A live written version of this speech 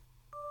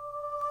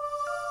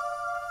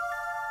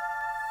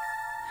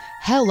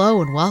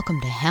Hello and welcome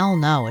to Hell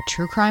No, a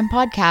true crime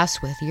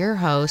podcast with your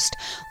host,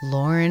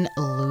 Lauren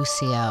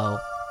Lucio.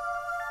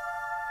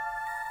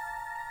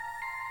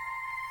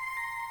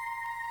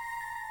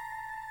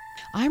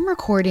 I'm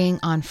recording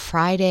on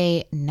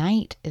Friday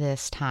night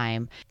this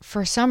time.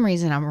 For some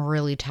reason, I'm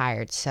really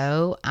tired,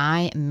 so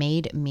I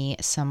made me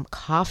some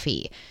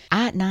coffee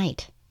at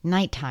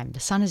nighttime. The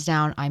sun is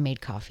down, I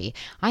made coffee.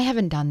 I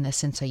haven't done this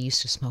since I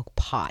used to smoke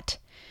pot.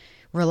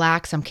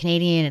 Relax, I'm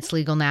Canadian, it's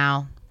legal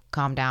now.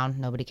 Calm down,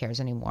 nobody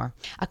cares anymore.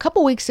 A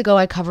couple weeks ago,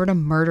 I covered a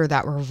murder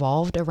that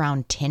revolved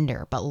around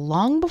Tinder, but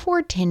long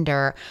before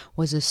Tinder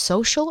was a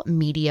social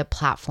media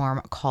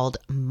platform called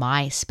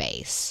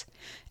Myspace.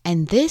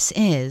 And this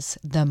is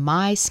the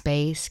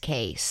Myspace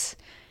case.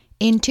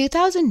 In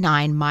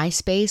 2009,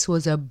 Myspace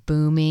was a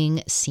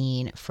booming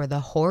scene for the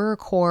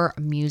horrorcore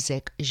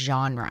music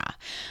genre.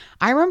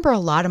 I remember a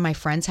lot of my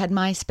friends had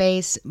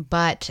Myspace,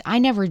 but I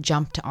never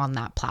jumped on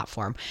that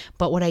platform.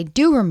 But what I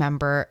do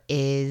remember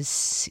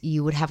is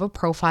you would have a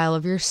profile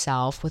of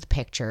yourself with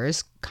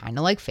pictures, kind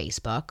of like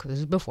Facebook. This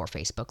was before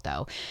Facebook,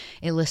 though.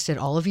 It listed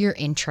all of your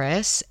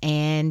interests,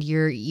 and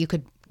you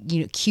could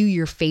cue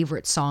your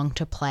favorite song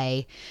to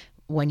play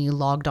when you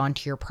logged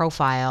onto your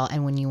profile,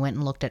 and when you went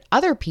and looked at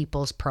other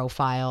people's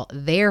profile,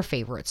 their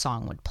favorite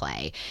song would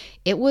play.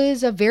 It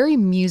was a very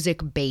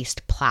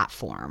music-based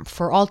platform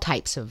for all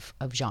types of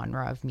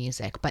genre of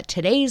music, but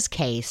today's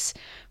case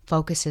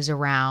focuses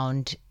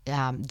around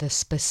the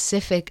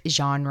specific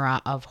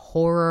genre of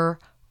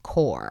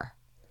horrorcore.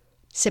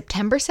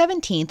 September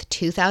 17th,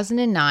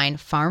 2009,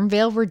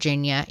 Farmville,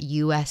 Virginia,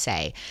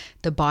 USA.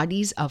 The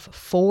bodies of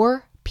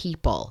 4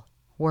 people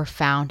were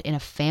found in a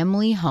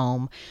family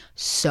home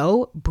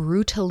so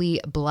brutally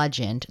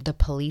bludgeoned, the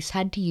police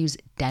had to use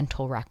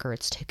dental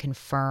records to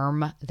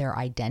confirm their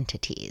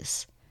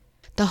identities.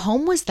 The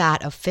home was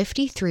that of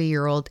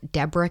 53-year-old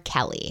Deborah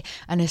Kelly,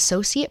 an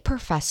associate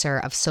professor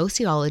of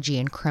sociology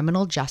and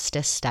criminal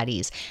justice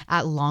studies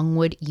at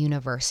Longwood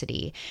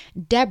University.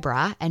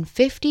 Deborah and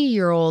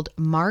 50-year-old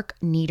Mark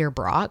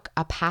Niederbrock,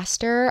 a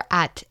pastor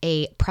at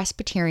a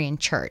Presbyterian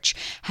church,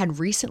 had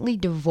recently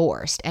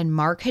divorced, and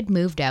Mark had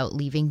moved out,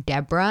 leaving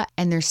Deborah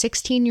and their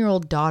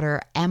 16-year-old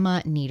daughter,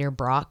 Emma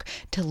Niederbrock,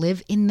 to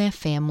live in the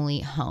family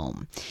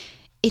home.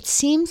 It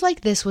seems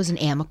like this was an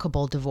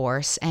amicable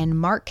divorce, and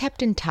Mark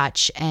kept in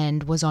touch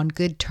and was on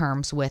good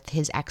terms with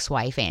his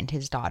ex-wife and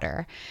his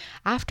daughter.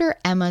 After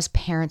Emma's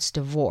parents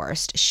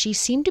divorced, she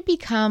seemed to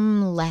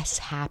become less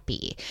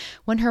happy.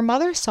 When her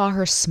mother saw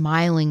her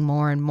smiling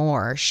more and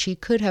more, she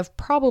could have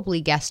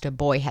probably guessed a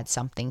boy had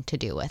something to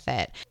do with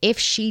it. If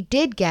she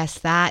did guess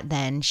that,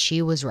 then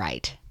she was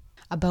right.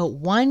 About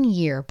 1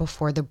 year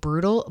before the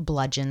brutal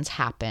bludgeons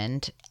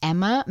happened,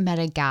 Emma met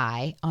a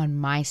guy on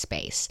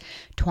Myspace,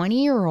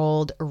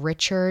 20-year-old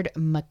Richard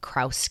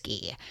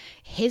McCrowski.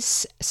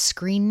 His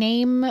screen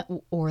name,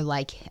 or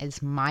like his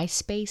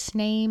Myspace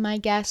name, I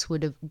guess,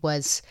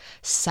 was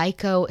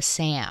Psycho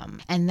Sam.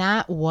 And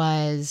that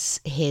was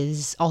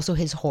also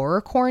his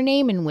horrorcore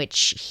name, in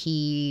which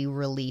he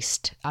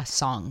released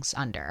songs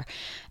under.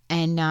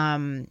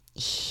 And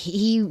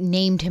he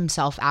named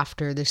himself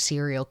after the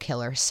serial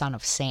killer Son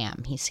of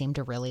Sam. He seemed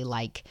to really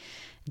like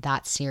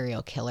that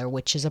serial killer,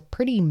 which is a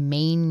pretty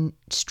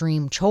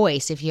mainstream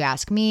choice if you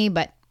ask me,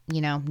 but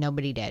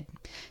nobody did.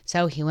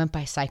 So he went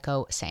by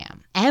Psycho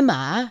Sam.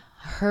 Emma,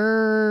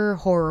 her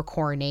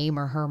horrorcore name,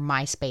 or her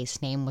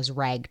Myspace name, was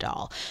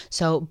Ragdoll.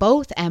 So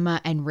both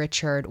Emma and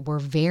Richard were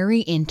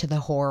very into the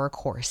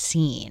horrorcore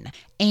scene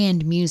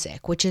and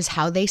music, which is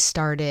how they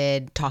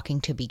started talking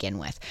to begin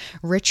with.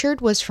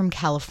 Richard was from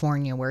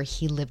California, where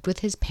he lived with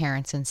his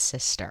parents and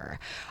sister.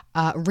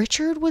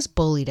 Richard was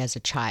bullied as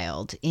a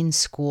child in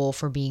school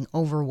for being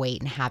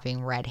overweight and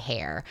having red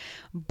hair,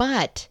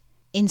 but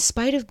in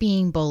spite of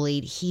being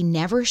bullied, he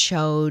never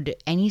showed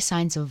any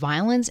signs of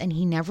violence, and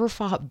he never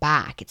fought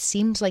back. It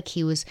seems like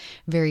he was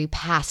very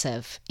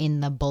passive in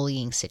the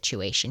bullying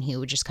situation. He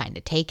would just kind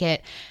of take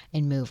it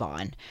and move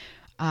on.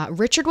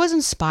 Richard was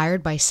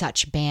inspired by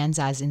such bands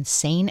as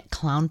Insane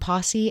Clown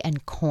Posse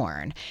and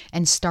Korn,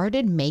 and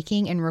started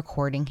making and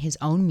recording his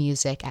own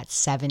music at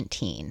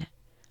 17.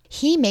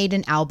 He made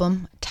an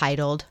album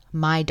titled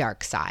My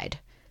Dark Side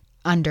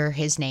under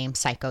his name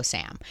Psycho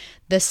Sam.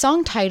 The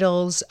song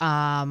titles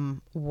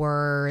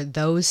were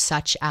those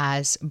such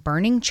as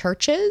Burning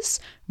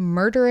Churches,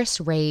 Murderous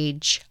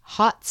Rage,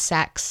 Hot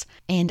Sex,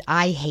 and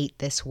I Hate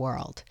This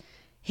World.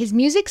 His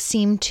music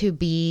seemed to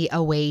be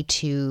a way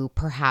to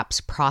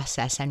perhaps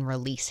process and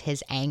release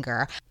his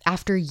anger.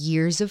 After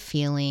years of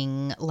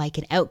feeling like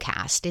an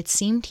outcast, it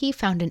seemed he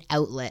found an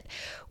outlet,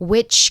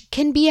 which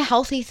can be a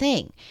healthy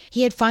thing.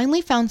 He had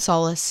finally found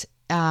solace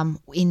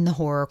in the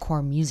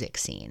horrorcore music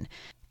scene,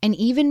 and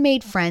even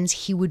made friends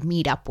he would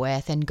meet up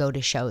with and go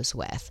to shows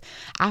with.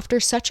 After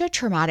such a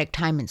traumatic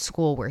time in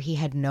school where he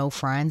had no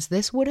friends,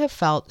 this would have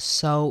felt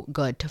so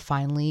good to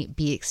finally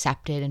be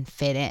accepted and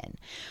fit in.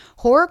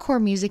 Horrorcore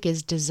music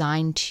is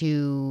designed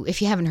to,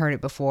 if you haven't heard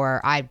it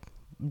before, I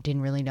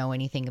didn't really know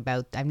anything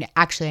about. I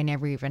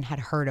never even had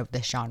heard of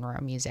this genre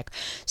of music.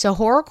 So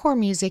horrorcore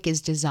music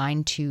is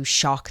designed to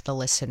shock the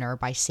listener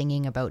by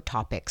singing about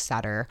topics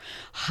that are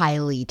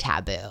highly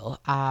taboo.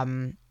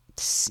 And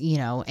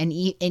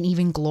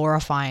even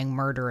glorifying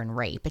murder and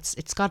rape.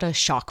 It's got a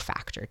shock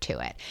factor to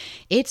it.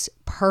 It's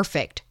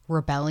perfect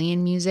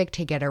rebellion music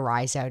to get a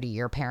rise out of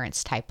your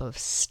parents type of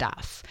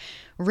stuff.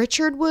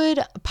 Richard would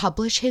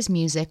publish his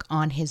music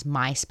on his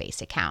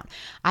Myspace account.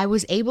 I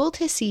was able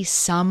to see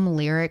some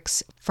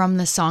lyrics from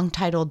the song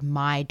titled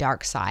My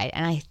Dark Side,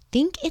 and I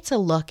think it's a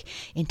look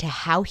into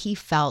how he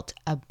felt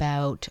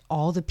about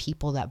all the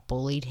people that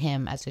bullied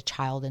him as a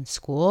child in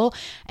school,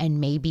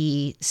 and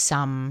maybe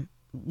some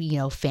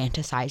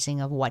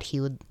fantasizing of what he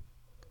would,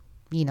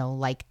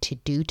 like to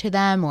do to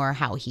them or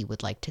how he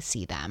would like to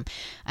see them.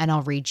 And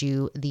I'll read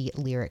you the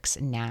lyrics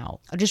now.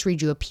 I'll just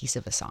read you a piece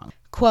of a song.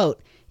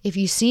 Quote, "If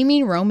you see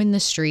me roaming the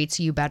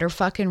streets, you better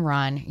fucking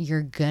run.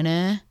 You're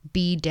gonna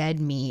be dead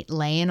meat,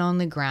 laying on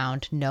the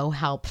ground, no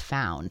help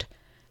found."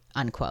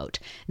 Unquote.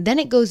 Then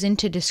it goes in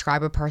to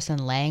describe a person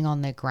laying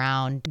on the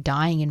ground,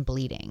 dying and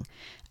bleeding.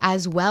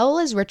 As well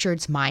as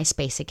Richard's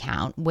Myspace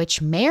account,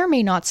 which may or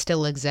may not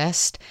still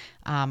exist,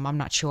 I'm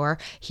not sure.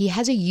 He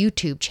has a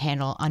YouTube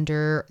channel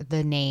under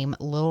the name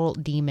Little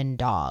Demon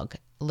Dog.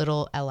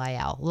 Little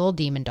L-I-L, Little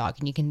Demon Dog,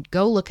 and you can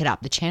go look it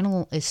up. The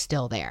channel is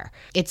still there.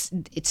 It's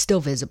still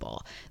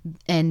visible,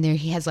 and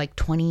he has like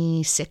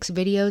 26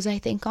 videos, I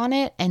think, on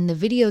it, and the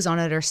videos on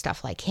it are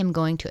stuff like him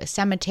going to a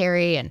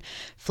cemetery and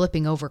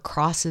flipping over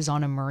crosses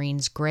on a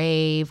Marine's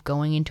grave,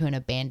 going into an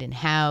abandoned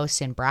house.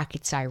 In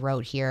brackets I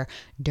wrote here,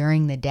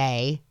 during the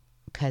day,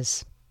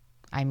 because,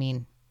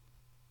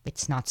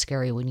 it's not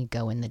scary when you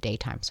go in the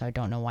daytime, so I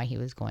don't know why he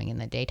was going in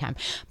the daytime.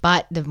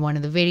 But one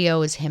of the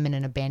video is him in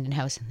an abandoned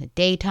house in the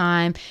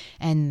daytime,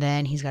 and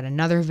then he's got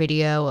another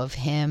video of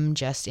him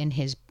just in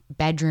his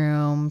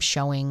bedroom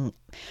showing,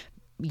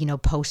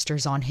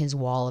 posters on his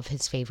wall of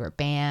his favorite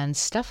bands,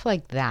 stuff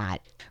like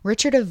that.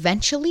 Richard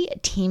eventually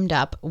teamed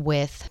up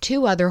with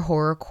two other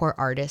horrorcore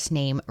artists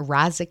named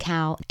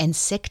Razakal and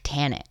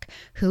Siktanic,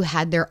 who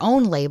had their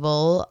own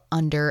label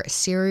under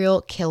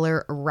Serial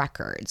Killer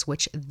Records,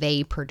 which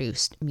they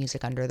produced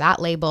music under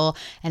that label,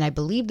 and I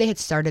believe they had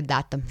started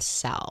that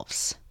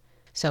themselves.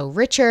 So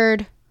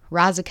Richard,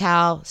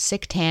 Razakal,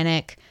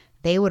 Siktanic,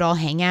 they would all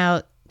hang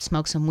out,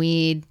 smoke some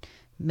weed,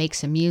 make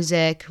some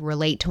music,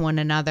 relate to one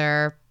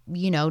another,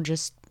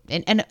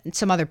 and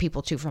some other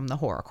people too from the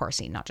horrorcore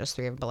scene, not just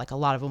three of them, but like a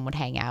lot of them would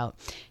hang out.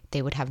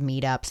 They would have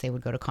meetups. They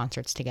would go to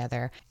concerts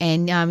together.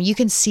 And you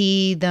can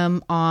see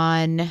them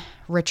on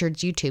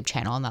Richard's YouTube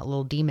channel, on that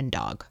Little Demon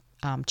Dog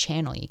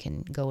channel. You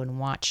can go and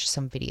watch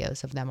some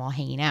videos of them all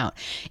hanging out.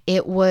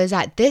 It was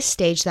at this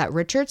stage that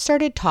Richard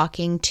started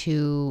talking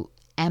to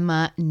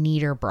Emma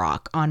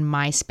Niederbrock on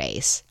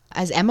Myspace,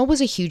 as Emma was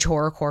a huge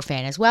horrorcore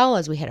fan as well,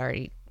 as we had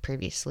already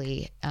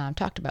previously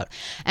talked about.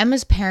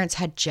 Emma's parents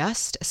had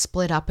just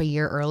split up a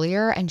year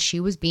earlier, and she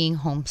was being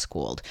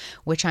homeschooled,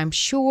 which I'm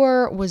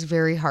sure was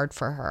very hard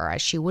for her,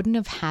 as she wouldn't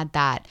have had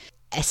that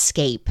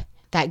escape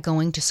that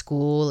going to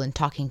school and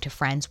talking to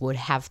friends would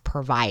have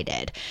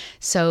provided.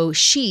 So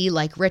she,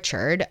 like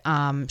Richard,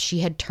 she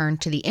had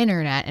turned to the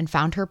internet and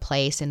found her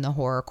place in the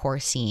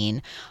horrorcore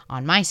scene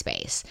on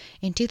Myspace.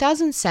 In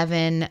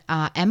 2007,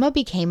 Emma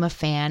became a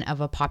fan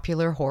of a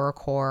popular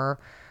horrorcore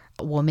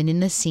woman in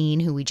the scene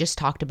who we just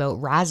talked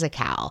about,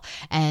 Razakal,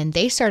 and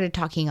they started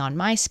talking on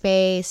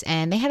Myspace,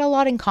 and they had a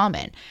lot in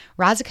common.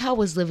 Razakal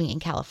was living in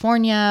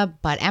California,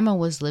 but Emma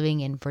was living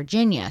in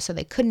Virginia, so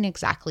they couldn't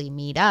exactly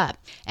meet up.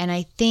 And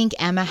I think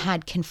Emma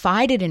had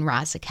confided in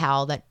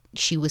Razakal that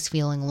she was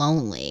feeling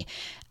lonely.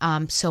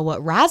 So what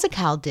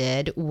Razakal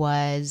did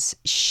was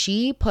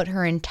she put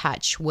her in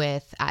touch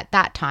with, at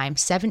that time,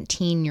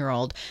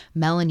 17-year-old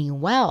Melanie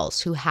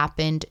Wells, who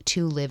happened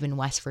to live in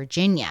West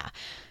Virginia.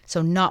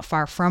 So not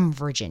far from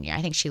Virginia.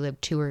 I think she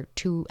lived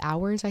 2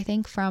 hours, I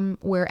think, from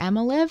where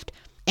Emma lived.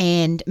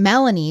 And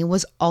Melanie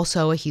was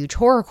also a huge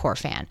horrorcore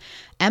fan.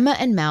 Emma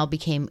and Mel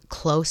became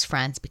close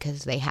friends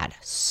because they had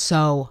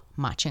so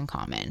much in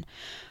common.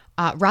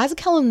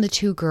 Razakal and the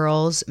two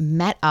girls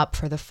met up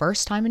for the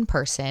first time in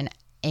person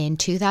in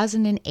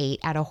 2008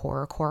 at a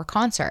horrorcore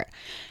concert.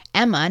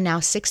 Emma, now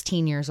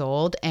 16 years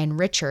old, and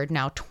Richard,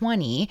 now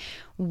 20,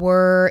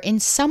 were in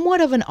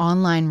somewhat of an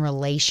online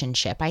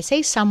relationship. I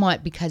say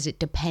somewhat because it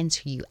depends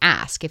who you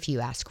ask. If you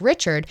ask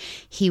Richard,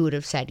 he would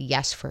have said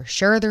yes, for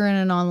sure they're in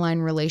an online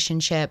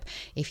relationship.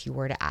 If you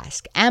were to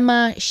ask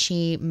Emma,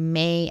 she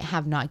may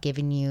have not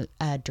given you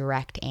a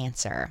direct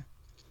answer.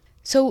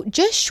 So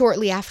just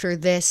shortly after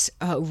this,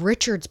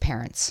 Richard's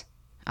parents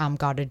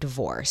got a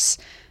divorce.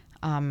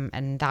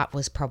 And that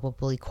was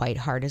probably quite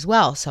hard as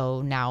well.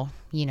 So now,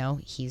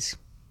 he's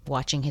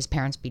watching his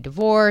parents be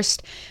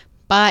divorced,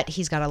 but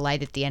he's got a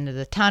light at the end of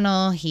the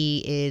tunnel.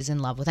 He is in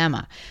love with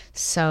Emma.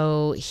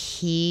 So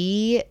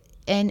he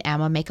and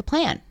Emma make a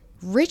plan.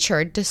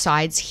 Richard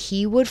decides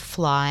he would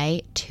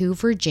fly to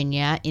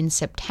Virginia in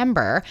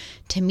September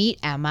to meet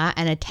Emma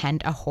and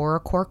attend a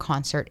horrorcore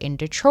concert in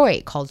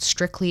Detroit called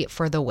Strictly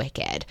for the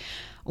Wicked.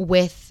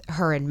 with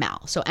her and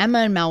Mel. So Emma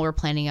and Mel were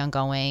planning on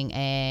going,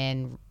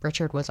 and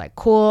Richard was like,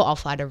 cool, I'll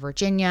fly to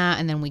Virginia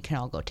and then we can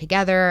all go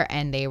together.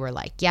 And they were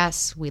like,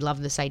 yes, we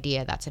love this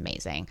idea. That's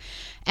amazing.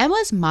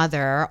 Emma's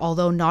mother,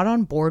 although not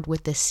on board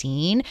with the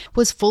scene,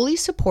 was fully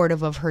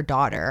supportive of her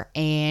daughter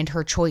and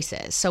her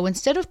choices. So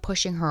instead of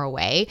pushing her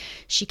away,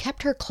 she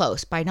kept her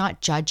close by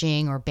not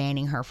judging or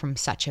banning her from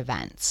such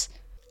events.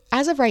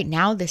 As of right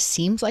now, this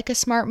seems like a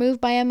smart move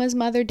by Emma's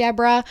mother,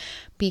 Deborah,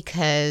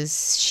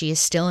 because she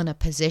is still in a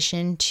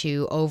position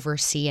to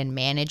oversee and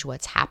manage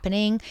what's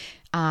happening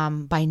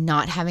by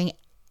not having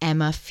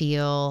Emma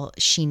feel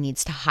she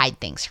needs to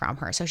hide things from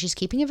her. So she's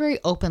keeping a very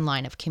open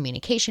line of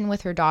communication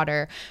with her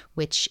daughter,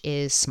 which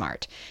is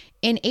smart.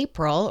 In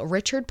April,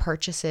 Richard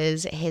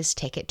purchases his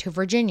ticket to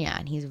Virginia,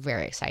 and he's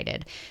very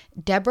excited.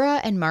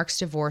 Deborah and Mark's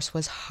divorce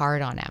was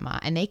hard on Emma,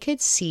 and they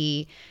could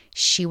see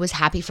she was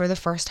happy for the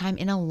first time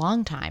in a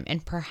long time,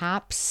 and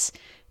perhaps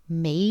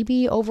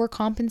maybe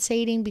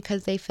overcompensating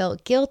because they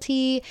felt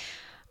guilty,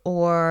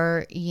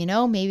 or,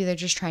 maybe they're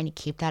just trying to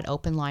keep that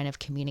open line of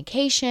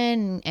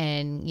communication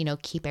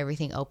and, keep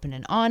everything open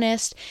and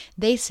honest.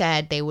 They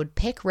said they would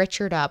pick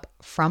Richard up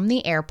from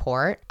the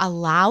airport,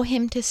 allow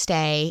him to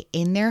stay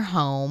in their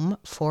home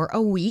for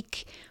a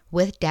week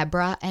with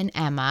Deborah and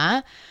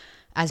Emma,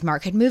 as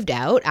Mark had moved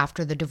out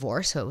after the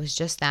divorce, so it was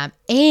just them,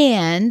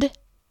 and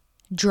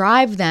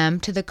drive them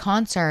to the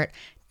concert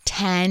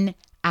 10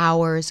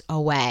 hours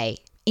away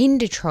in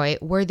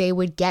Detroit, where they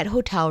would get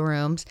hotel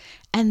rooms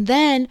and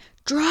then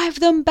drive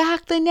them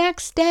back the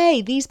next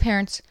day. These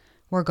parents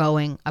were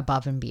going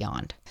above and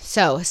beyond.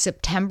 So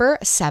September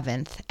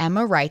 7th,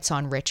 Emma writes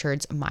on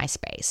Richard's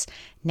Myspace,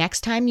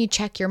 "Next time you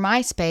check your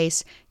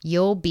Myspace,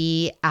 you'll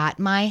be at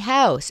my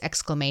house, !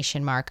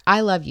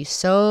 I love you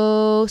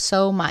so,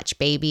 so much,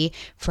 baby,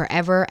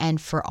 forever and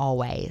for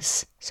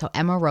always." So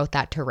Emma wrote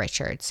that to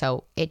Richard.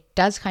 So it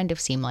does kind of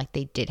seem like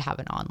they did have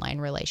an online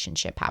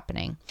relationship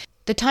happening.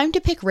 The time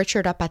to pick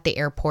Richard up at the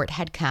airport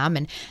had come,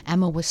 and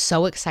Emma was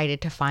so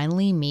excited to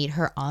finally meet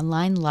her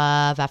online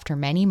love after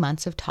many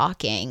months of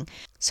talking.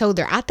 So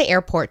they're at the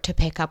airport to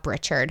pick up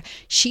Richard.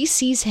 She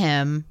sees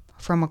him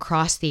from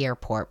across the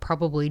airport,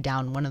 probably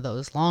down one of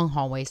those long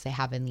hallways they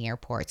have in the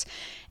airports.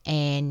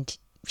 And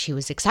she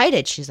was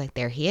excited. She's like,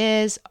 there he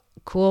is.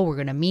 Cool, we're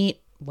going to meet.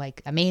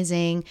 Like,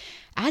 amazing.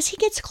 As he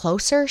gets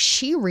closer,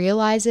 she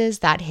realizes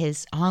that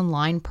his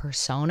online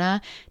persona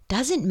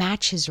doesn't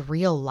match his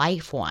real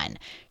life one.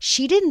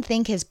 She didn't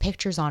think his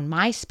pictures on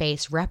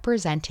MySpace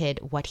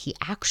represented what he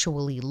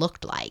actually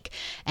looked like,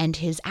 and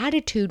his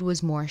attitude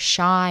was more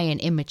shy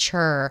and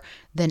immature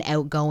than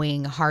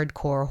outgoing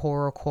hardcore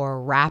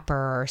horrorcore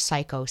rapper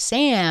Psycho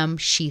Sam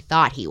she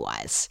thought he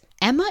was.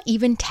 Emma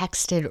even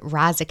texted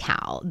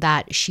Razakal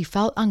that she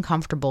felt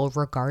uncomfortable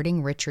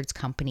regarding Richard's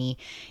company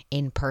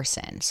in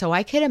person. So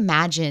I could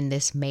imagine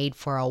this made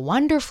for a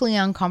wonderfully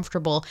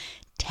uncomfortable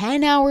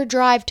 10-hour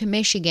drive to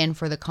Michigan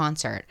for the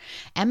concert.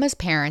 Emma's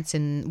parents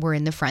were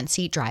in the front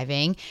seat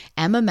driving.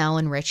 Emma, Mel,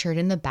 and Richard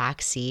in the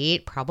back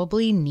seat,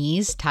 probably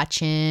knees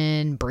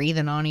touching,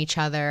 breathing on each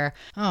other.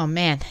 Oh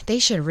man, they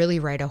should really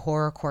write a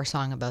horrorcore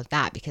song about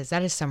that, because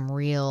that is some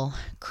real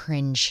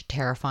cringe,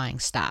 terrifying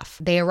stuff.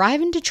 They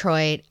arrive in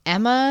Detroit.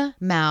 Emma,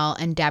 Mel,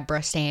 and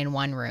Deborah stay in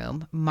one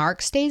room.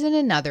 Mark stays in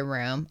another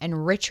room,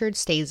 and Richard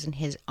stays in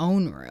his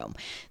own room.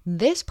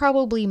 This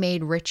probably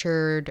made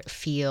Richard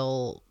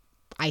feel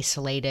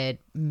isolated,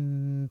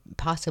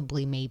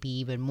 possibly maybe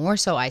even more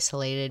so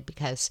isolated,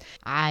 because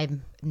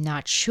I'm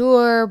not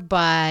sure,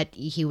 but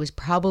he was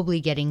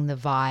probably getting the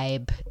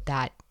vibe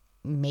that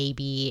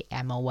maybe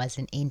Emma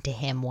wasn't into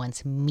him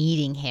once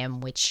meeting him,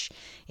 which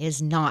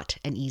is not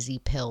an easy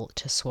pill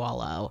to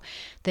swallow.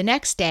 The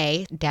next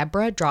day,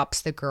 Deborah drops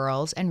the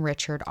girls and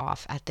Richard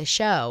off at the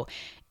show.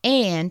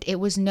 And it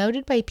was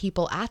noted by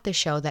people at the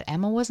show that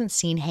Emma wasn't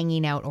seen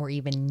hanging out or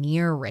even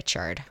near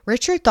Richard.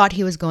 Richard thought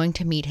he was going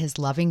to meet his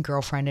loving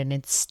girlfriend, and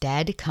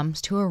instead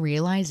comes to a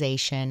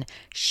realization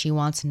she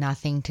wants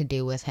nothing to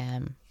do with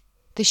him.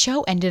 The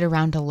show ended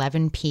around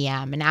 11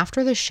 p.m. and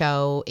after the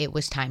show, it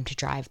was time to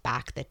drive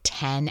back the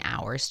 10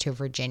 hours to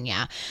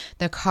Virginia.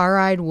 The car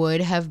ride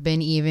would have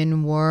been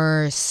even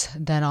worse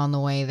than on the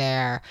way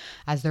there,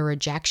 as the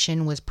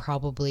rejection was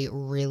probably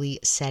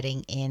really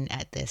setting in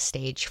at this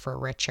stage for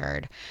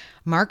Richard.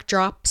 Mark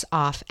drops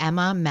off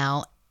Emma,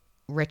 Mel,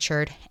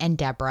 Richard, and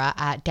Deborah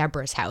at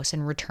Deborah's house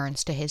and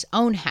returns to his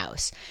own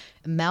house.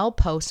 Mel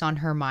posts on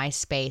her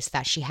MySpace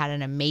that she had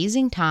an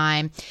amazing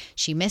time,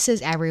 she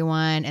misses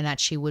everyone, and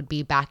that she would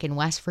be back in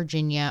West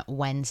Virginia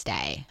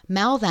Wednesday.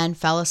 Mel then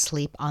fell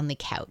asleep on the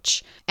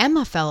couch.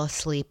 Emma fell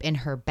asleep in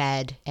her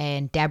bed,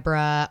 and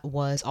Deborah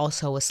was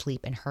also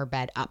asleep in her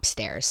bed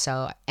upstairs.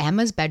 So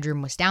Emma's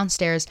bedroom was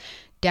downstairs,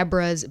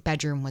 Deborah's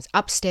bedroom was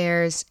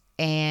upstairs,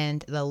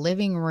 and the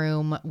living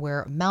room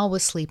where Mel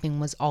was sleeping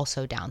was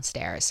also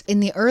downstairs. In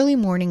the early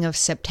morning of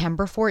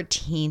September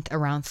 14th,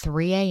 around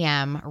 3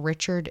 a.m.,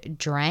 Richard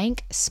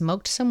drank,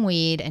 smoked some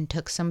weed, and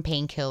took some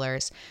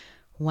painkillers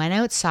went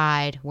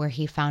outside where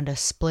he found a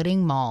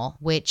splitting maul,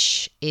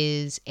 which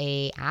is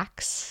a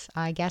axe,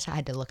 I guess. I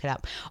had to look it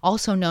up.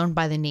 Also known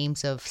by the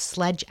names of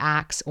sledge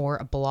axe or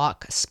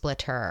block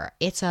splitter.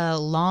 It's a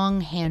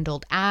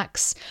long-handled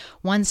axe.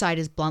 One side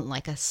is blunt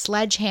like a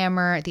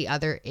sledgehammer. The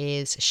other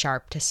is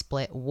sharp to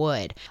split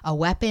wood. A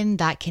weapon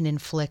that can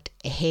inflict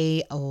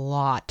a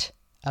lot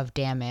of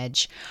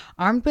damage.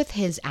 Armed with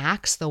his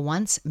axe, the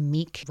once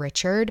meek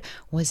Richard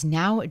was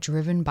now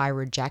driven by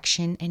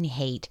rejection and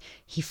hate.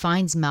 He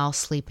finds Mel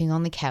sleeping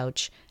on the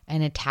couch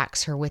and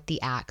attacks her with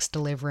the axe,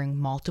 delivering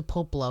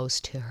multiple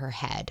blows to her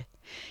head.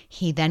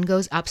 He then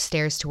goes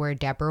upstairs to where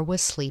Deborah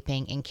was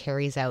sleeping and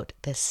carries out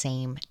the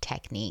same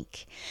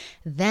technique.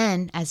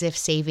 Then, as if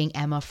saving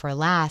Emma for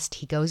last,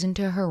 he goes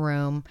into her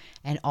room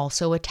and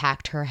also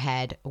attacked her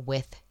head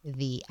with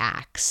the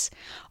axe.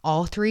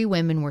 All three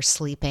women were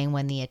sleeping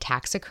when the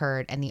attacks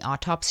occurred, and the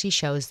autopsy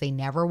shows they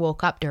never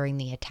woke up during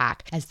the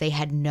attack as they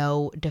had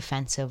no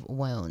defensive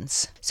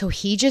wounds. So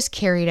he just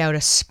carried out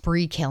a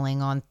spree killing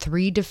on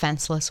three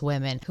defenseless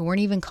women who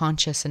weren't even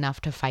conscious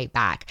enough to fight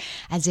back,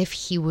 as if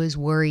he was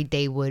worried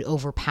they would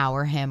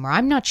overpower him, or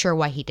I'm not sure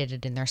why he did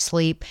it in their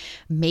sleep.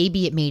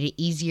 Maybe it made it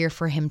easier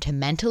for him to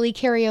mentally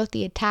carry out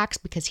the attacks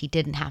because he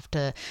didn't have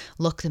to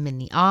look them in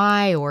the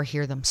eye or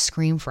hear them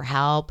scream for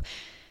help.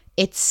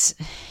 It's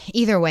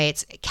either way,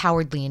 it's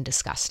cowardly and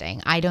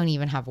disgusting. I don't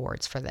even have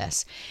words for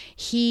this.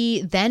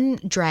 He then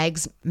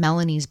drags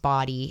Melanie's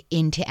body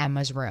into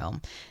Emma's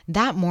room.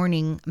 That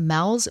morning,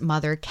 Mel's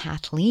mother,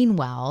 Kathleen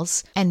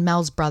Wells, and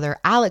Mel's brother,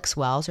 Alex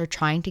Wells, are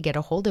trying to get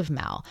a hold of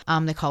Mel.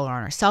 They call her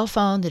on her cell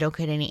phone. They don't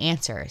get any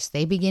answers.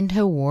 They begin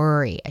to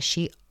worry as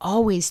she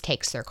always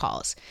takes their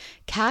calls.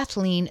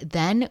 Kathleen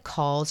then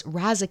calls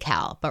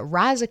Razakel, but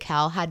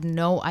Razakel had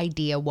no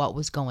idea what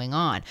was going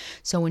on.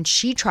 So when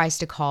she tries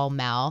to call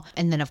Mel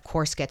and then of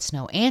course gets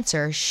no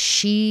answer,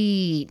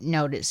 she's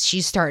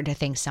starting to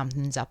think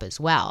something's up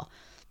as well.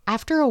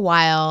 After a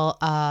while,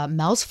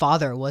 Mel's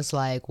father was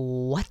like,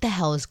 what the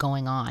hell is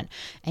going on?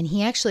 And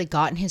he actually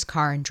got in his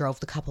car and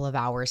drove the couple of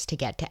hours to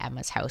get to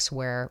Emma's house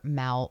where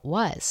Mel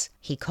was.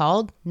 He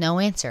called, no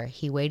answer.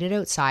 He waited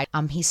outside.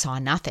 He saw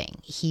nothing.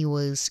 He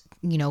was,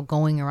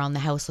 going around the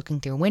house looking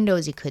through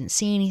windows. He couldn't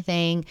see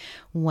anything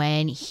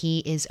when he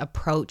is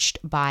approached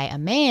by a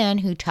man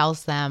who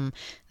tells them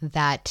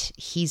that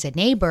he's a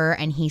neighbor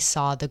and he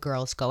saw the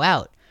girls go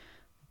out.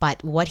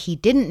 But what he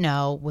didn't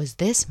know was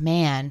this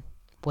man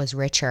was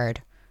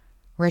Richard.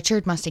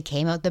 Richard must have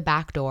came out the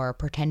back door,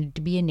 pretended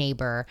to be a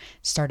neighbor,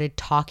 started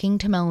talking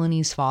to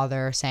Melanie's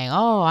father, saying,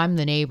 oh, I'm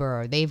the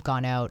neighbor, or they've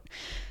gone out.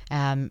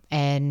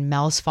 And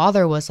Mel's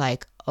father was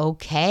like,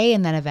 okay,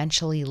 and then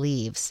eventually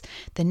leaves.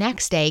 The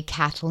next day,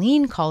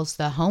 Kathleen calls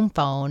the home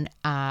phone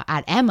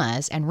at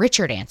Emma's, and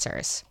Richard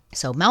answers.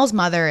 So Mel's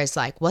mother is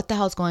like, what the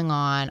hell's going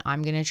on?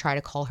 I'm going to try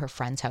to call her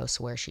friend's house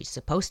where she's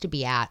supposed to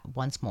be at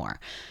once more.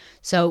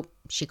 So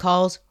she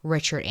calls,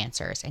 Richard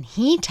answers, and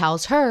he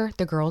tells her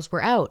the girls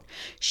were out.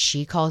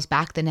 She calls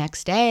back the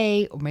next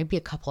day, or maybe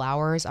a couple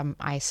hours.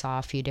 I saw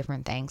a few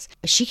different things.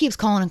 She keeps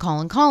calling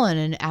and calling.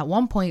 And at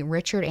one point,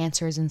 Richard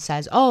answers and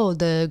says, oh,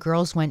 the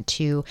girls went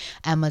to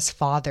Emma's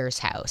father's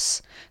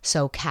house.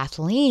 So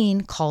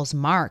Kathleen calls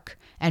Mark,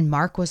 and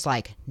Mark was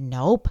like,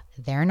 nope,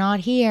 they're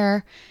not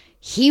here.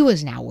 He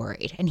was now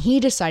worried, and he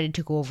decided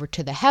to go over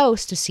to the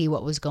house to see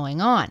what was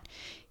going on.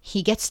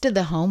 He gets to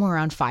the home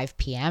around 5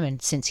 p.m. and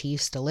since he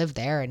used to live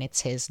there and it's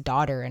his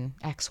daughter and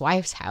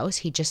ex-wife's house,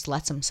 he just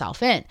lets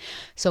himself in.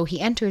 So he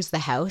enters the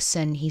house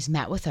and he's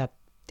met with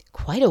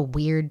quite a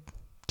weird,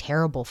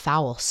 terrible,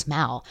 foul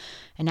smell.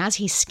 And as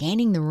he's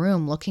scanning the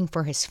room looking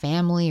for his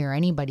family or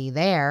anybody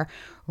there,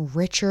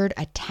 Richard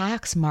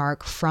attacks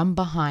Mark from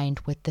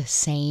behind with the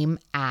same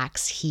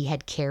axe he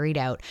had carried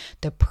out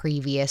the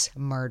previous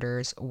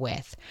murders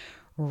with.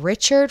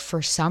 Richard,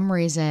 for some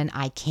reason,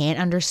 I can't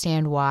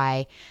understand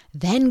why,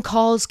 then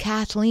calls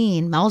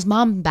Kathleen, Mel's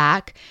mom,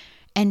 back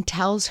and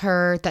tells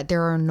her that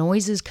there are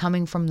noises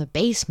coming from the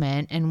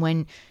basement. And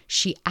when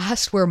she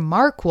asked where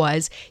Mark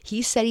was,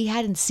 he said he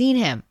hadn't seen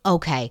him.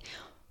 Okay,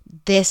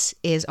 this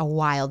is a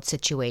wild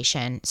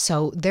situation.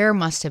 So there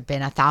must have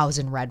been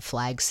 1,000 red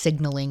flags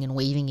signaling and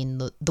waving in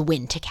the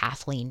wind to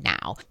Kathleen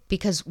now.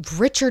 Because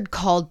Richard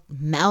called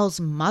Mel's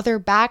mother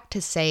back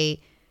to say,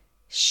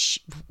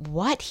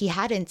 what? He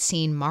hadn't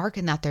seen Mark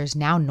and that there's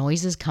now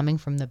noises coming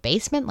from the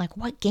basement? Like,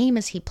 what game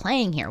is he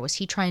playing here? Was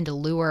he trying to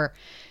lure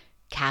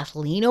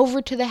Kathleen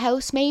over to the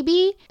house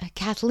maybe?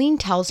 Kathleen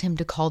tells him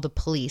to call the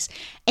police,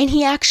 and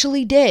he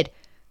actually did.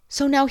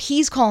 So now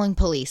he's calling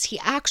police. He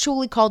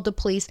actually called the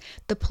police.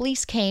 The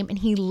police came and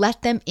he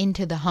let them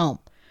into the home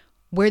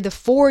where the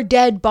 4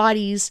 dead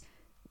bodies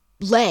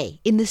lay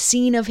in the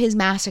scene of his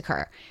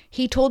massacre.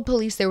 He told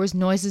police there was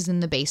noises in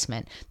the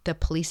basement. The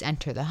police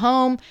enter the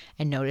home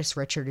and notice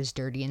Richard is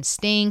dirty and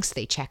stinks.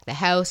 They check the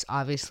house,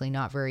 obviously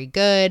not very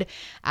good,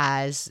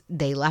 as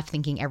they left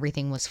thinking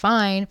everything was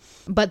fine.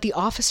 But the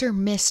officer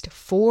missed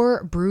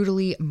 4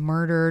 brutally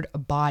murdered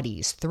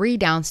bodies, 3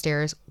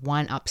 downstairs,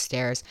 1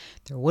 upstairs.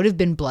 There would have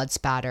been blood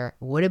spatter,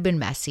 would have been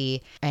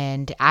messy.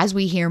 And as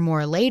we hear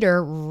more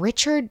later,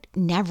 Richard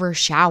never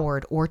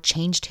showered or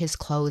changed his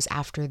clothes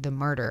after the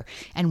murder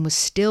and was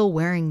still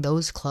wearing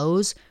those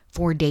clothes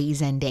for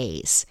days and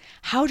days.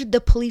 How did the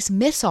police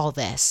miss all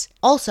this?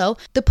 Also,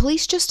 the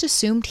police just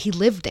assumed he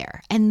lived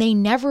there, and they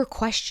never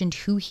questioned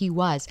who he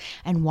was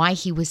and why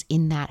he was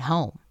in that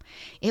home.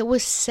 It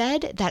was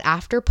said that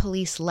after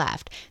police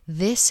left,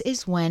 this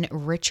is when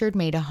Richard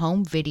made a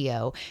home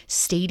video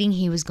stating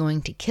he was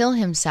going to kill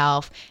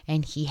himself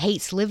and he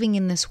hates living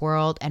in this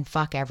world and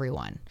fuck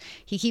everyone.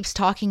 He keeps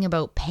talking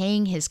about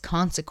paying his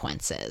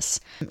consequences.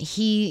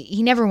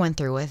 He never went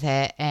through with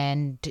it,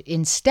 and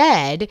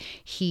instead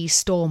he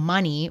stole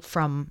money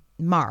from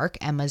Mark,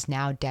 Emma's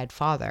now dead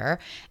father,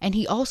 and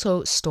he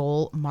also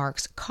stole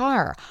Mark's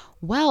car.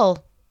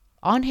 Well,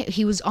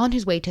 he was on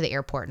his way to the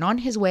airport, and on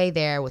his way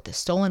there with the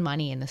stolen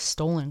money and the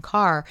stolen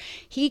car,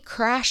 he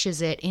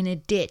crashes it in a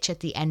ditch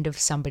at the end of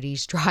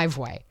somebody's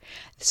driveway.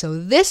 So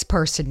this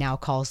person now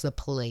calls the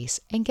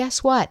police, and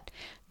guess what?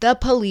 The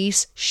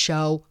police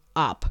show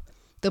up.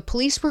 The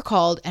police were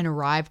called and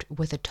arrived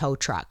with a tow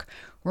truck.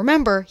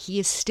 Remember, he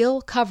is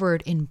still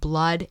covered in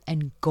blood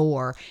and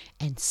gore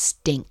and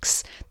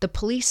stinks. The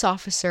police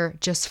officer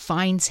just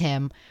fines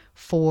him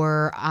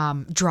for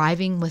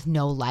driving with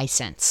no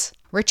license.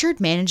 Richard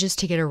manages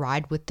to get a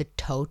ride with the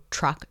tow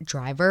truck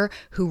driver,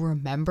 who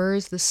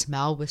remembers the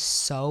smell was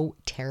so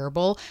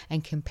terrible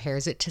and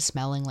compares it to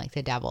smelling like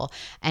the devil.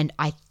 And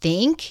I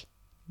think,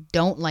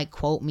 don't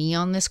quote me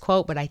on this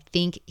quote, but I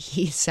think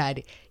he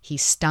said he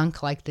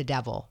stunk like the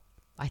devil.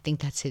 I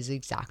think that's his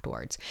exact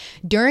words.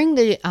 During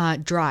the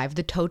drive,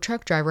 the tow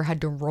truck driver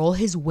had to roll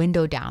his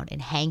window down and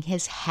hang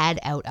his head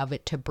out of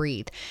it to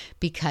breathe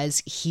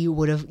because he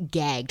would have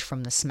gagged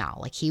from the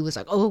smell. He was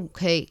like, oh,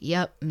 okay,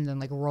 yep. And then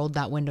rolled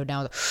that window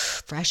down.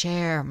 Fresh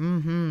air.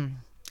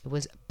 It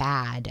was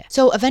bad.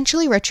 So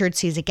eventually Richard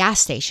sees a gas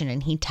station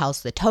and he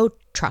tells the tow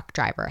truck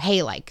driver, hey,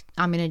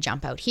 I'm going to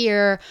jump out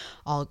here.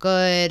 All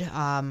good.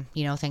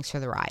 Thanks for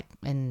the ride.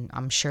 And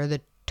I'm sure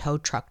the tow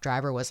truck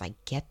driver was like,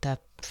 get the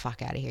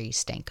fuck out of here, you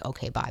stink.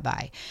 Okay,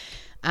 bye.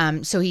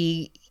 So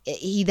he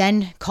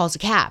then calls a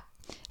cab.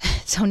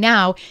 So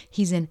now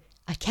he's in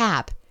a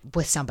cab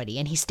with somebody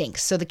and he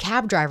stinks. So the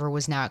cab driver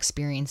was now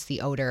experienced the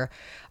odor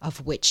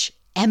of which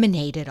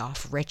emanated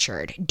off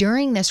Richard.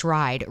 During this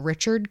ride,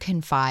 Richard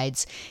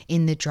confides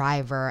in the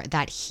driver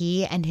that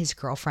he and his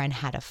girlfriend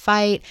had a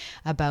fight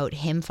about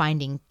him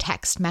finding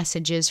text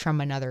messages from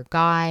another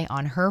guy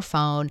on her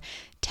phone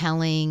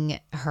telling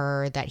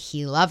her that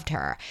he loved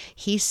her.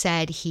 He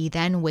said he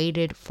then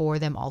waited for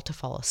them all to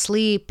fall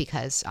asleep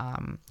because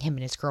him and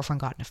his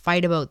girlfriend got in a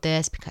fight about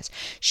this because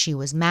she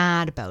was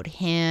mad about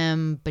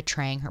him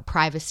betraying her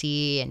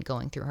privacy and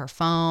going through her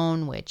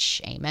phone,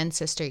 which, amen,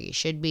 sister, you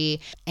should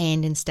be.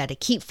 And instead of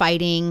keep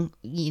fighting,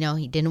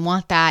 he didn't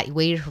want that. He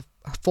waited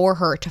for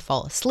her to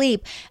fall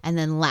asleep and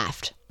then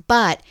left.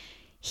 But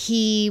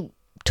he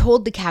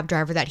told the cab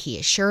driver that he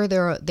is sure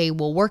they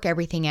will work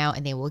everything out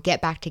and they will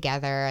get back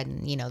together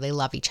and, they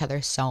love each other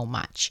so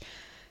much.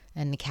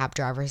 And the cab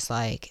driver's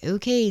like,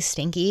 okay,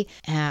 stinky.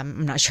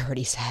 I'm not sure what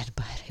he said,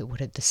 but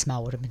the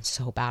smell would have been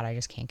so bad. I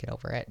just can't get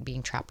over it.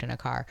 Being trapped in a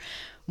car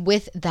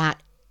with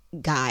that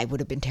guy would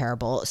have been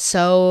terrible.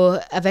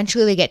 So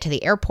eventually they get to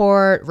the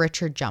airport.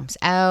 Richard jumps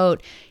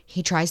out.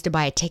 He tries to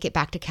buy a ticket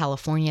back to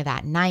California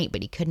that night,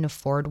 but he couldn't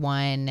afford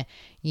one,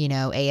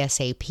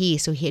 ASAP.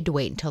 So he had to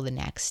wait until the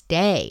next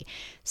day.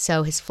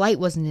 So his flight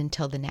wasn't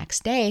until the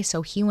next day.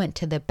 So he went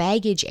to the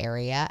baggage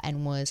area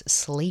and was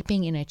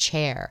sleeping in a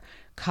chair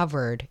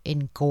covered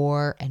in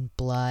gore and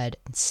blood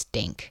and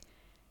stink.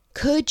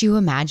 Could you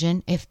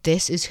imagine if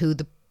this is who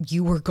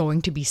you were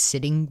going to be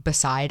sitting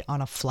beside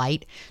on a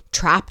flight,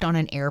 trapped on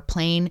an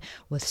airplane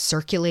with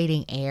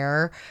circulating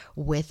air,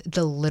 with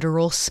the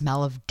literal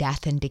smell of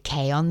death and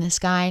decay on this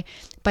guy?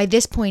 By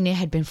this point, it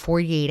had been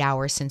 48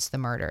 hours since the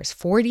murders.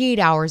 48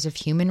 hours of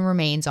human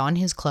remains on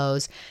his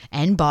clothes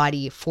and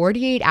body.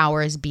 48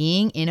 hours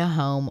being in a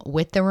home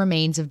with the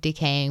remains of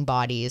decaying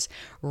bodies.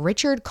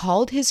 Richard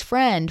called his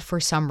friend for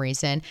some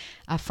reason,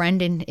 a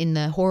friend in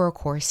the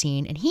horrorcore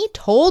scene, and he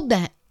told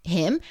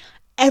him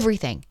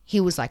everything. He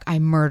was like, I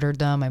murdered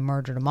them. I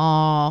murdered them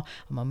all.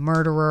 I'm a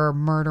murderer.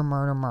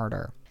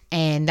 Murder.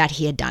 And that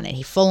he had done it.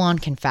 He full on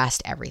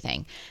confessed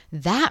everything.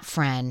 That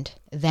friend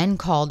then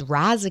called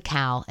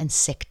Razakal and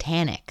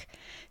Sicktanic.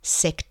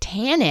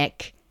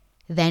 Sicktanic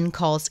then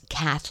calls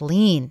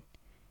Kathleen.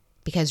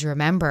 Because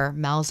remember,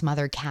 Mel's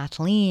mother,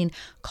 Kathleen,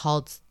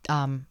 called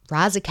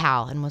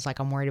Razakal and was like,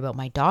 I'm worried about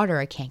my daughter.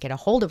 I can't get a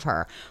hold of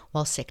her.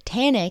 Well,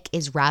 Sicktanic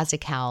is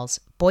Razakal's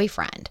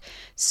boyfriend.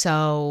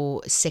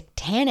 So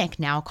Sicktanic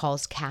now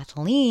calls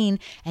Kathleen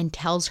and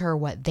tells her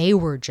what they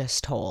were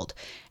just told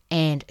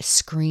and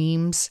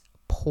screams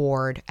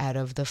poured out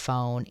of the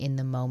phone in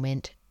the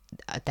moment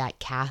that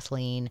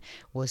Kathleen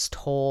was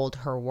told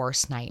her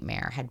worst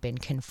nightmare had been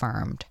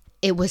confirmed.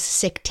 It was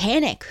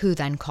Satanic who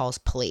then calls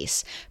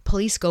police.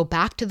 Police go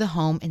back to the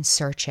home and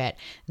search it.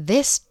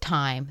 This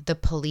time, the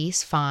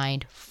police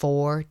find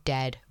 4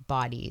 dead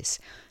bodies.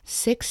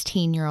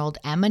 16-year-old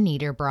Emma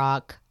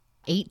Niederbrock,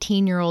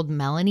 18-year-old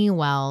Melanie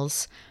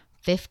Wells,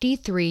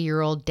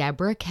 53-year-old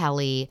Deborah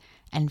Kelly,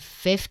 and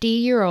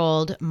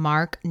 50-year-old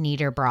Mark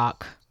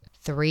Niederbrock.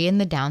 3 in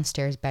the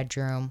downstairs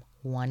bedroom,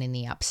 1 in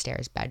the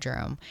upstairs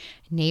bedroom.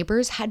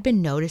 Neighbors had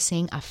been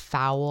noticing a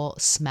foul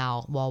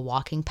smell while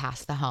walking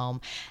past the home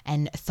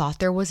and thought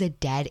there was a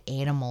dead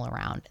animal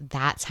around.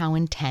 That's how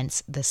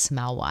intense the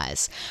smell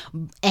was.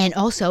 And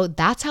also,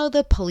 that's how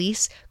the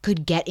police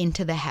could get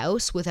into the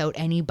house without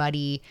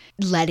anybody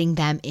letting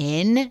them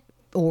in,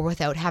 or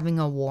without having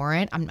a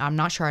warrant. I'm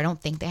not sure. I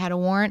don't think they had a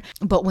warrant.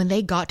 But when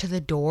they got to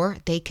the door,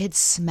 they could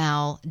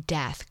smell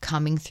death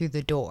coming through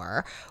the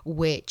door,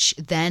 which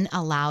then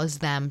allows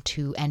them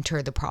to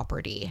enter the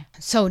property.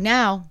 So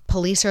now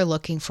police are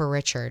looking for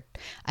Richard,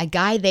 a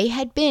guy they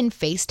had been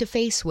face to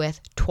face with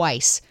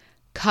twice,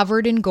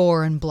 covered in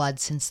gore and blood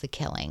since the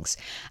killings.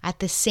 At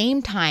the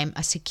same time,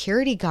 a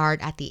security guard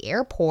at the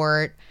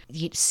airport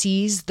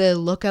sees the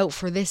 "lookout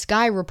for this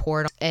guy"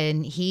 report,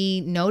 and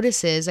he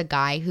notices a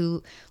guy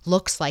who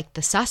looks like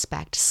the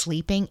suspect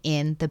sleeping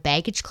in the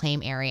baggage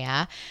claim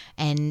area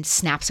and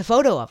snaps a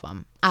photo of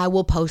him. I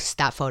will post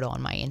that photo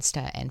on my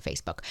Insta and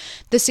Facebook.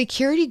 The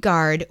security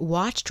guard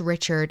watched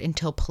Richard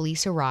until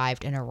police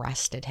arrived and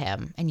arrested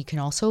him. And you can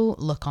also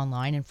look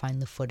online and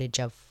find the footage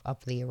of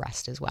the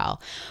arrest as well.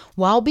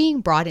 While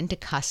being brought into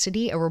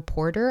custody, a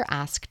reporter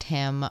asked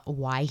him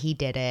why he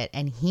did it.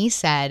 And he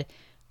said,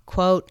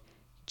 quote,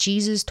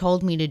 "Jesus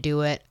told me to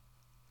do it.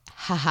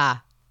 Haha,"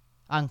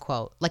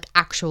 unquote. Like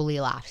actually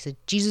laughed. He said,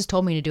 "Jesus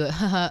told me to do it.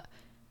 Haha."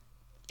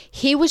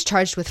 He was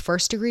charged with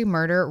first-degree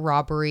murder,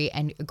 robbery,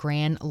 and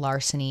grand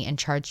larceny, and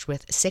charged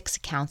with 6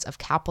 counts of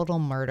capital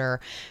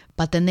murder.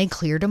 But then they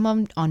cleared him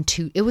on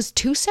 2. It was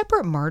 2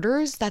 separate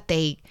murders that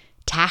they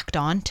tacked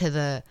on to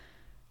the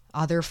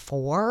other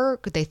 4.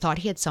 They thought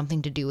he had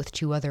something to do with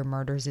 2 other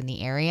murders in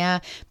the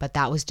area, but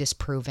that was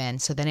disproven.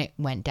 So then it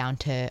went down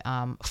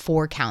to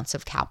 4 counts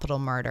of capital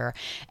murder.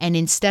 And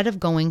instead of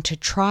going to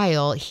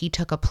trial, he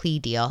took a plea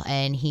deal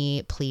and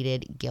he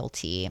pleaded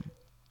guilty.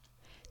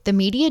 The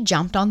media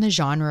jumped on the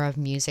genre of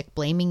music,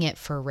 blaming it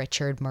for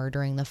Richard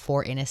murdering the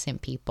 4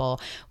 innocent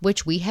people,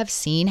 which we have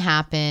seen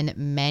happen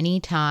many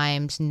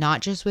times,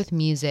 not just with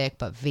music,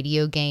 but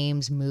video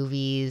games,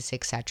 movies,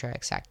 etc.,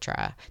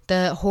 etc.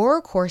 The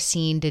horrorcore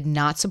scene did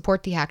not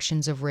support the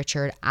actions of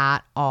Richard at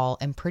all,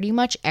 and pretty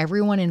much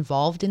everyone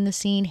involved in the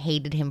scene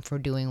hated him for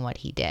doing what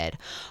he did.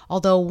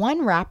 Although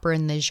one rapper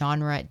in the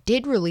genre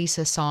did release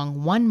a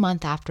song 1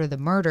 month after the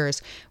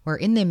murders, where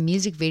in the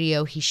music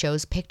video he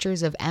shows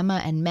pictures of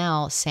Emma and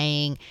Mel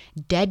saying,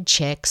 "Dead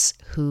chicks,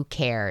 who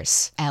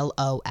cares?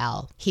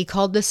 LOL." He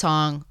called the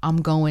song "I'm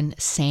Going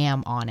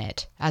Sam" on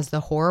it, as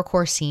the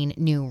horrorcore scene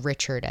knew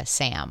Richard as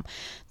Sam.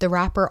 The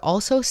rapper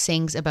also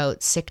sings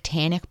about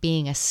Satanic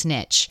being a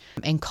snitch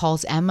and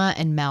calls Emma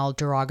and Mel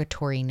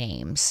derogatory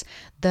names.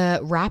 The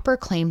rapper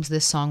claims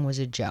this song was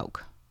a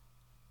joke.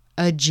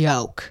 A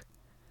joke.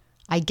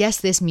 I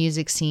guess this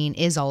music scene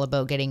is all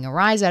about getting a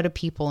rise out of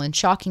people and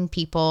shocking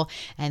people,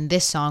 and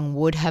this song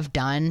would have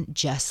done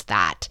just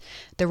that.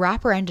 The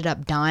rapper ended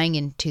up dying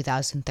in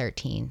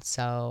 2013.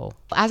 So,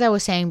 as I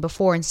was saying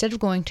before, instead of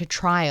going to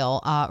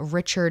trial,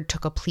 Richard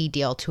took a plea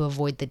deal to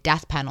avoid the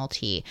death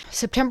penalty.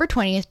 September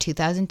 20th,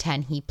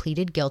 2010, he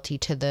pleaded guilty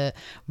to the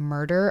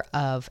murder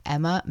of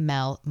Emma,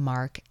 Mel,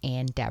 Mark,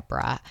 and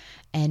Deborah,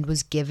 and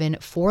was given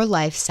 4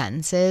 life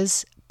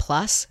sentences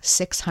plus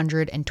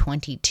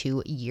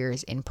 622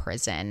 years in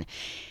prison.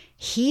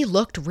 He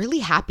looked really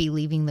happy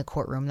leaving the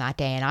courtroom that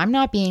day, and I'm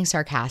not being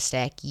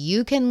sarcastic.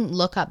 You can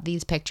look up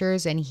these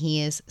pictures and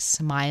he is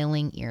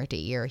smiling ear to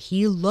ear.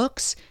 He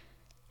looks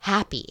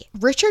happy.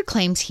 Richard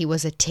claims he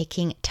was a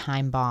ticking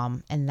time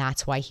bomb, and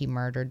that's why he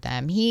murdered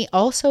them. He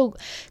also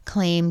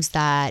claims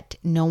that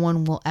no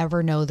one will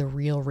ever know the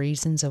real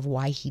reasons of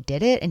why he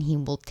did it, and he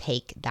will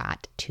take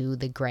that to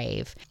the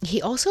grave.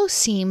 He also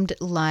seemed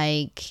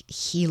like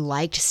he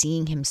liked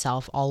seeing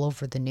himself all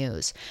over the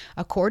news.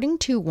 According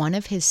to one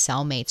of his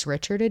cellmates,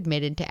 Richard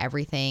admitted to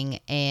everything,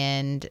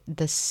 and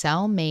the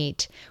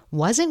cellmate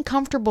wasn't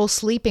comfortable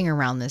sleeping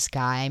around this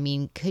guy. I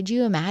mean, could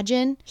you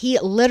imagine? He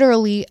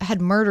literally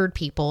had murdered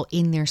people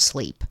in their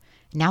sleep.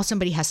 Now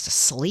somebody has to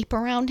sleep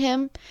around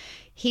him.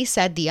 He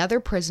said the other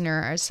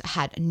prisoners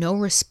had no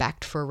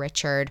respect for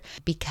Richard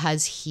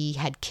because he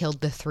had killed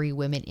the 3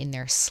 women in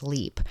their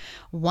sleep.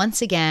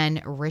 Once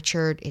again,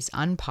 Richard is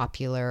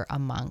unpopular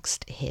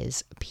amongst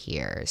his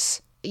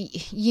peers.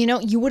 You know,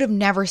 you would have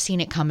never seen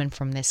it coming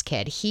from this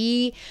kid.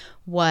 He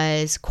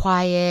was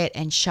quiet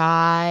and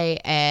shy,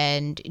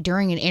 and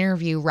during an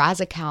interview,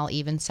 Razakal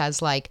even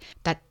says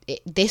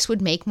this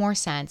would make more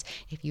sense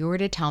if you were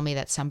to tell me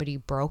that somebody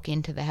broke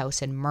into the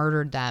house and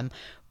murdered them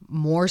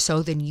more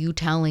so than you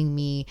telling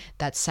me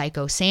that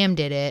Psycho Sam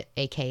did it,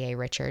 aka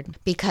Richard,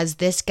 because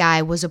this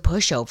guy was a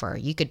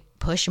pushover. You could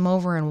push him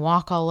over and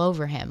walk all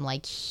over him.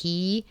 Like,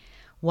 he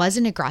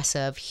wasn't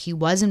aggressive. He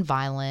wasn't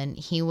violent.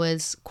 He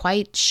was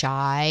quite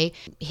shy.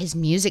 His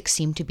music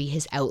seemed to be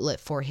his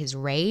outlet for his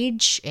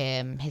rage.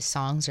 His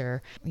songs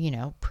are,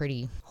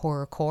 pretty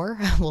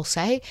horrorcore, we'll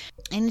say.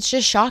 And it's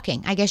just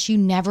shocking. I guess you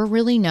never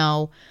really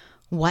know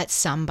what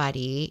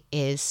somebody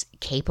is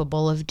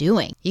capable of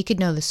doing. You could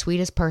know the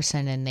sweetest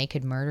person and they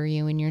could murder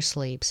you in your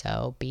sleep.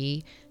 So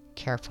be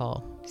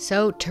careful.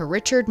 So to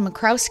Richard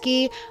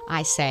Makrowski,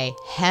 I say,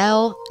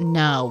 hell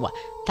no.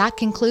 That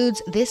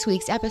concludes this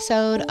week's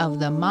episode of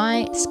the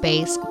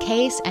Myspace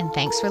Case, and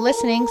thanks for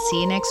listening.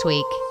 See you next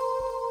week.